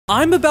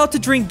I'm about to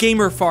drink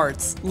gamer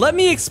farts. Let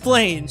me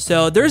explain.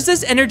 So there's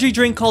this energy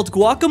drink called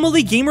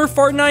Guacamole Gamer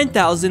Fart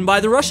 9000 by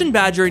the Russian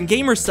Badger and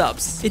Gamer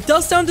Subs. It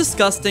does sound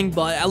disgusting,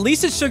 but at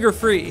least it's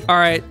sugar-free. All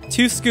right,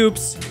 2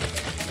 scoops.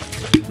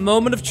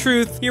 Moment of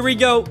truth. Here we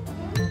go.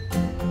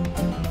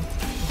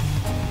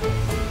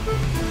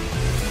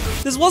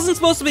 This wasn't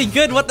supposed to be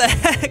good. What the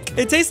heck?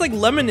 It tastes like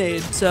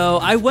lemonade. So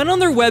I went on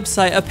their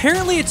website.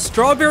 Apparently it's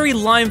strawberry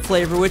lime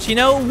flavor, which, you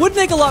know, would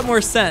make a lot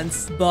more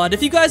sense. But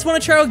if you guys want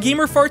to try out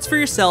gamer farts for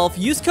yourself,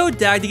 use code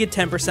DAG to get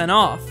 10%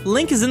 off.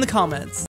 Link is in the comments.